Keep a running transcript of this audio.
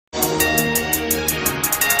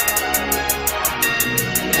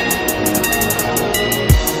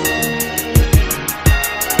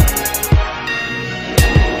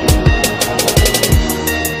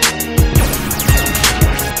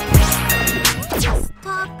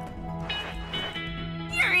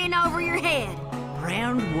head.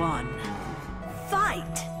 Round 1.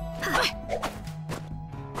 Fight!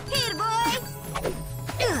 Here, boy!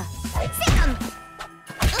 Sick 'em!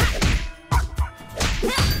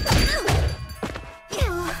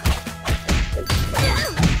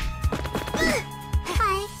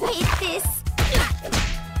 I hate this.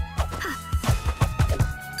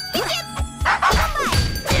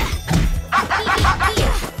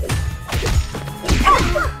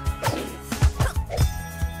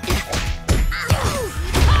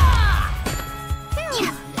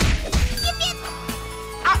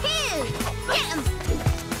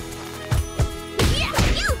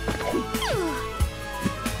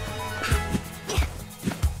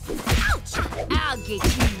 I'll get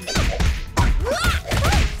you.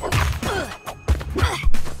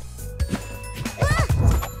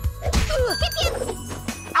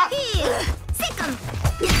 Here, sick 'em.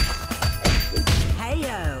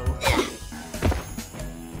 KO!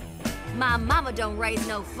 My mama don't raise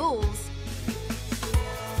no fools.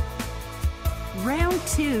 Round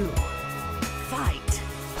 2. Fight!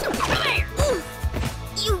 Come here!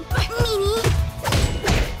 You meanie!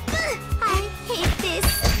 I hate this.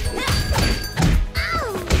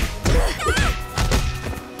 Ow!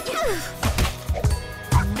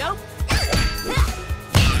 Nope!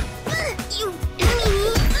 You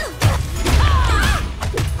meanie!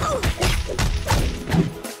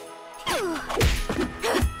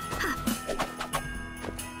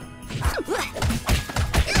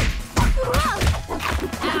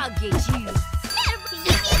 I'll get you.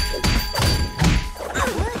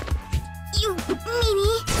 You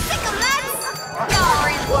meanie! Sick 'em, lads! You're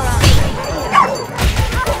in for a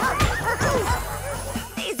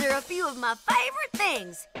These are a few of my favorite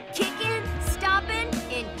things. Kicking, stopping,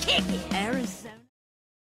 and kicking. Arizona.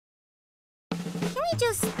 Can we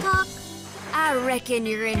just talk? I reckon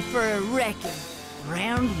you're in for a wrecking.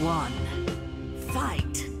 Round 1.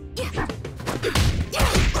 Fight!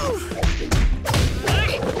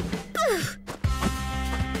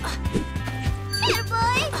 Here,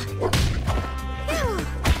 boy!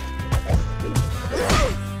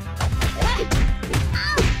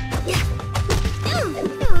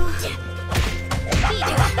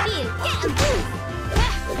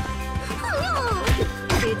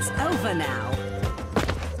 It's over now.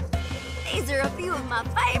 These are a few of my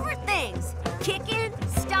favorite things. Kicking,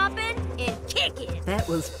 stopping, and kicking. That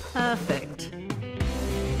was perfect.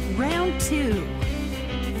 Round 2.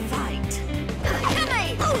 Fight! Come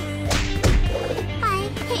here! I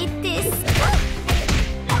hate this.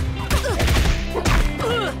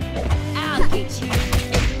 I'll get you.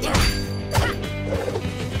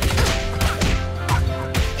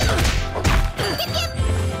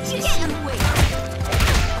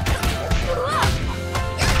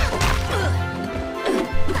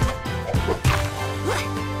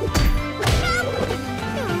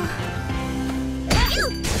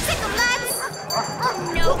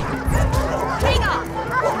 Nope. Hang on.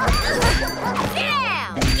 Sit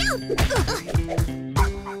down.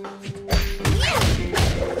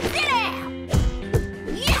 Sit down.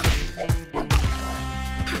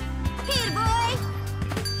 Here, boy.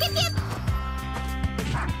 Hip, hip.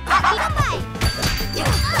 Come by.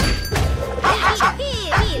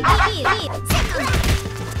 Here. Sick 'em.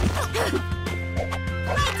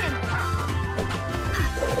 Fightin.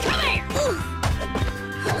 Come here.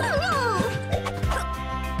 Oh, no.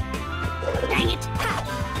 Dang it!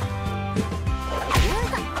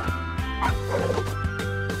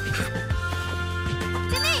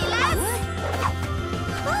 To me, lads!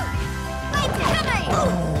 Wait, come here!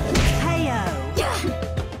 KO!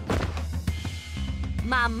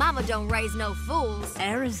 My mama don't raise no fools.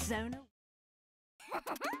 Arizona.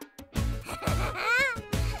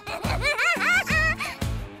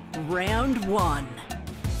 Round 1.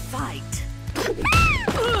 Fight!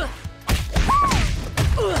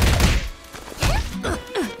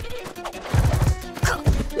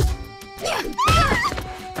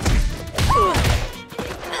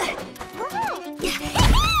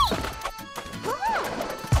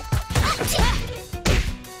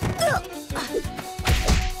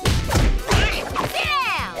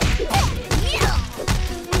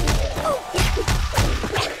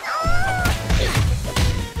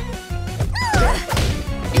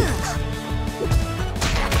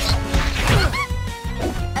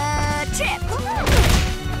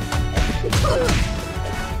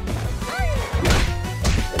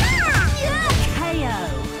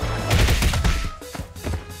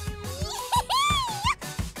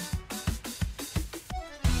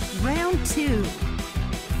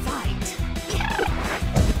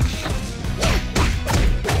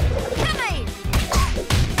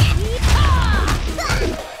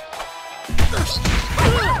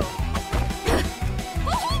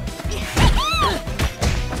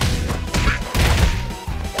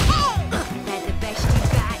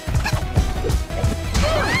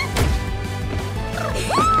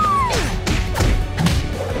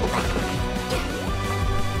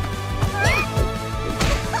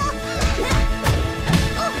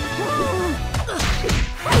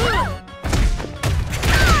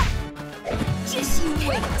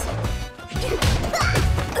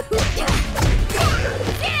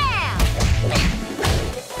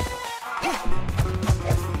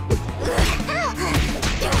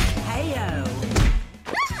 KO.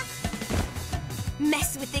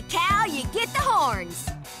 Mess with the cow, you get the horns.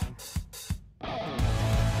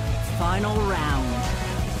 Final round.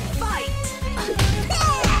 Fight!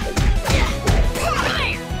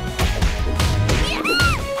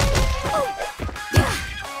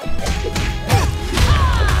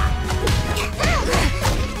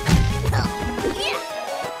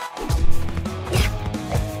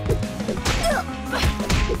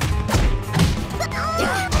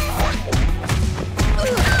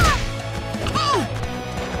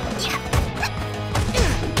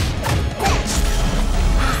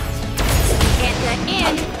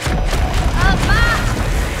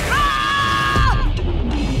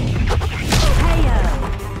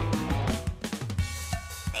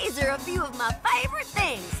 These are a few of my favorite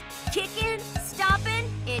things. Kicking, stomping,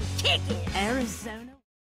 and kicking. Arizona.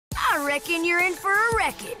 I reckon you're in for a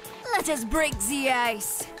wrecking. Let us break the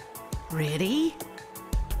ice. Ready?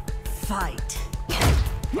 Fight.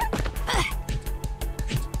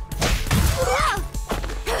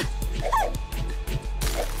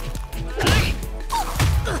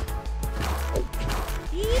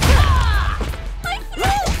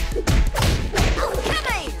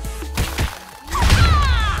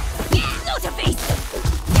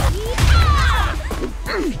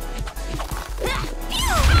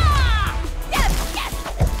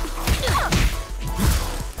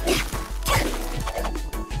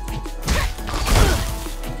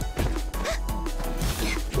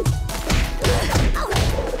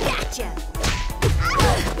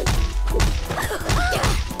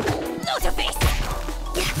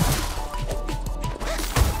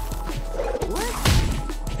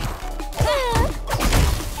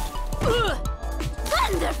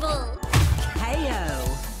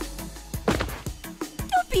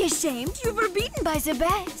 Be ashamed, you were beaten by the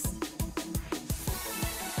best.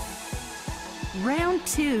 Round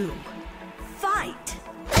 2. Fight!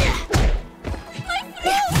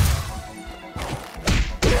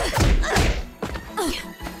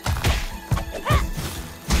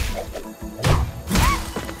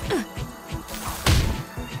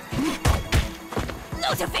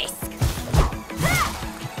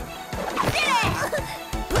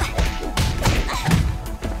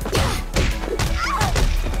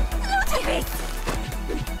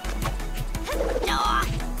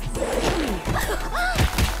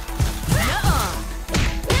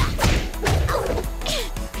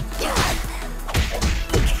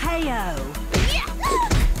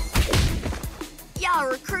 Y'all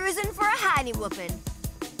were cruising for a hiney whooping.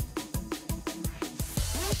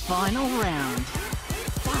 Final round.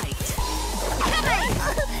 Fight! Come here!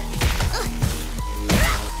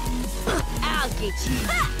 I'll get you.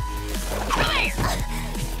 Come here!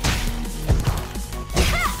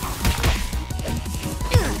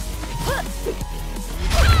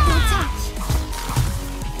 Don't touch.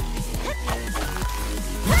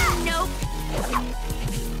 Nope.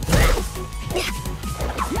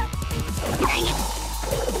 Dang it!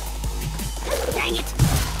 Dang it!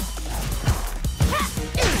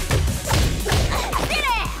 Sit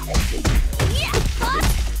down! Yeah, what?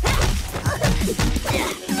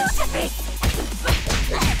 Lucifer!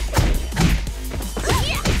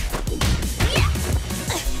 Yeah! Yeah!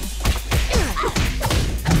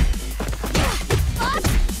 What?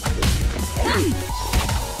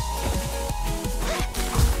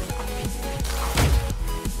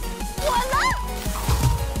 Voila!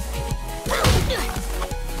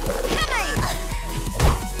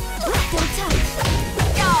 Don't touch.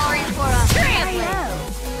 Y'all are in for a trampling.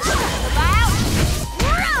 About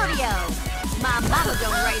rodeo. My mama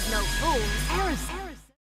don't raise no fools.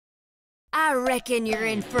 I reckon you're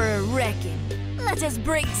in for a wrecking. Let us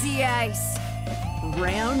break the ice.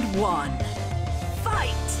 Round 1.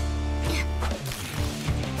 Fight!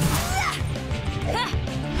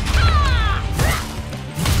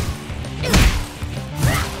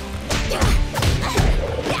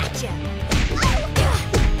 Gotcha.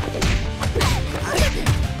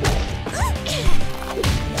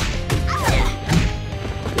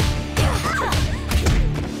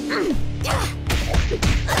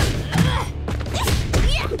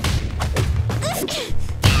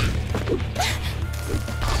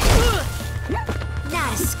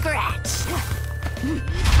 Nice scratch.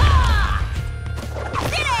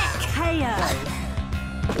 KO!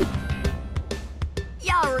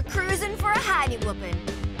 Y'all were cruising for a hiney whooping.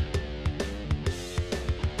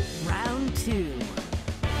 Round 2.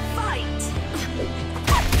 Fight!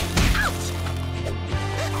 Ouch!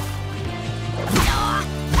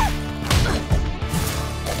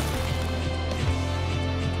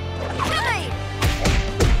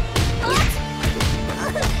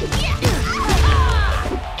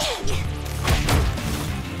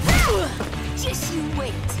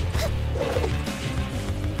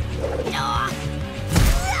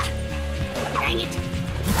 Dang it!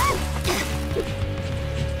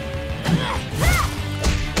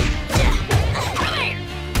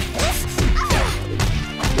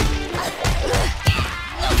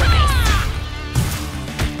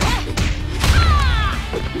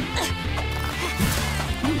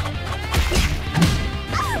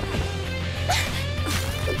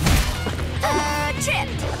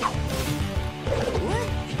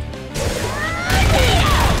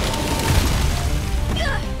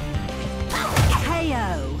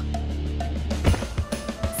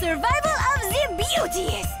 Survival of the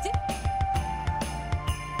beautiest!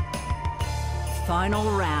 Final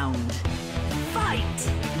round. Fight!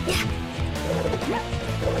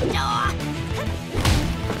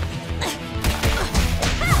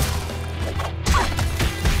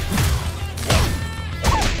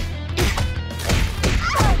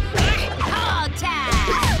 Hog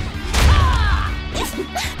time!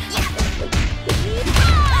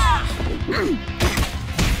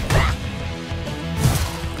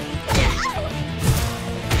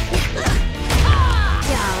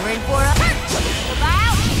 Y'all ready for a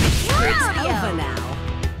Over now.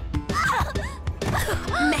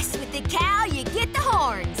 Mess with the cow, you get the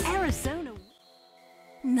horns. Arizona.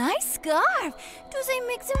 Nice scarf! Do they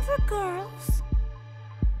make them for girls?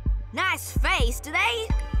 Nice face, do they?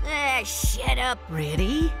 Shut up.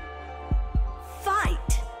 Ready?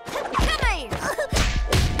 Fight! Come here.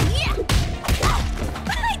 Yeah.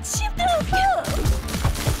 I chipped the food!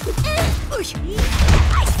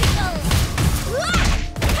 Icicle.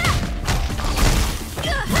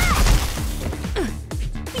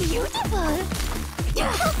 Beautiful!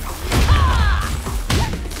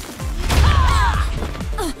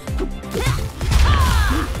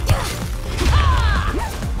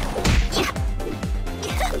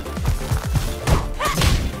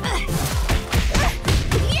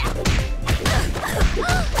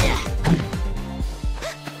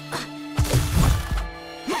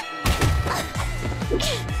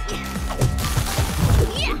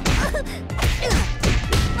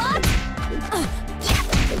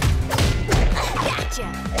 Gotcha.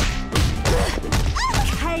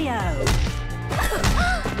 KO.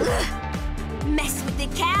 Mess with the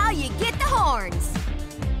cow, you get the horns.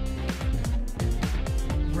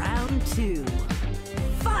 Round 2.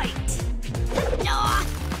 Fight!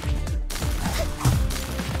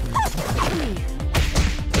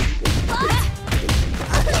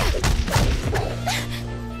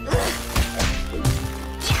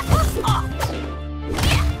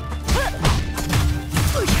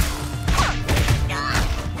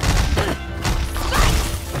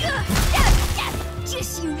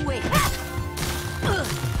 Just you wait.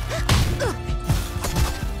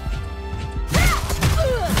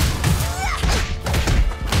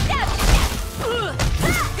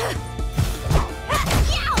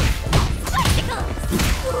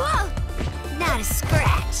 Not a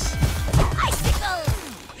scratch. Icicles!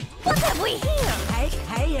 What have we here?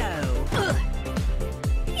 KO.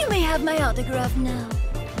 You may have my autograph now.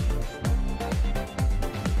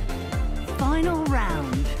 Final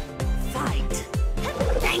round. Fight!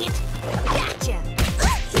 Dang it! Gotcha!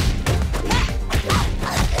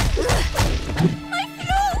 My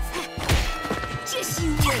throat! Just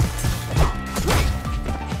you wait.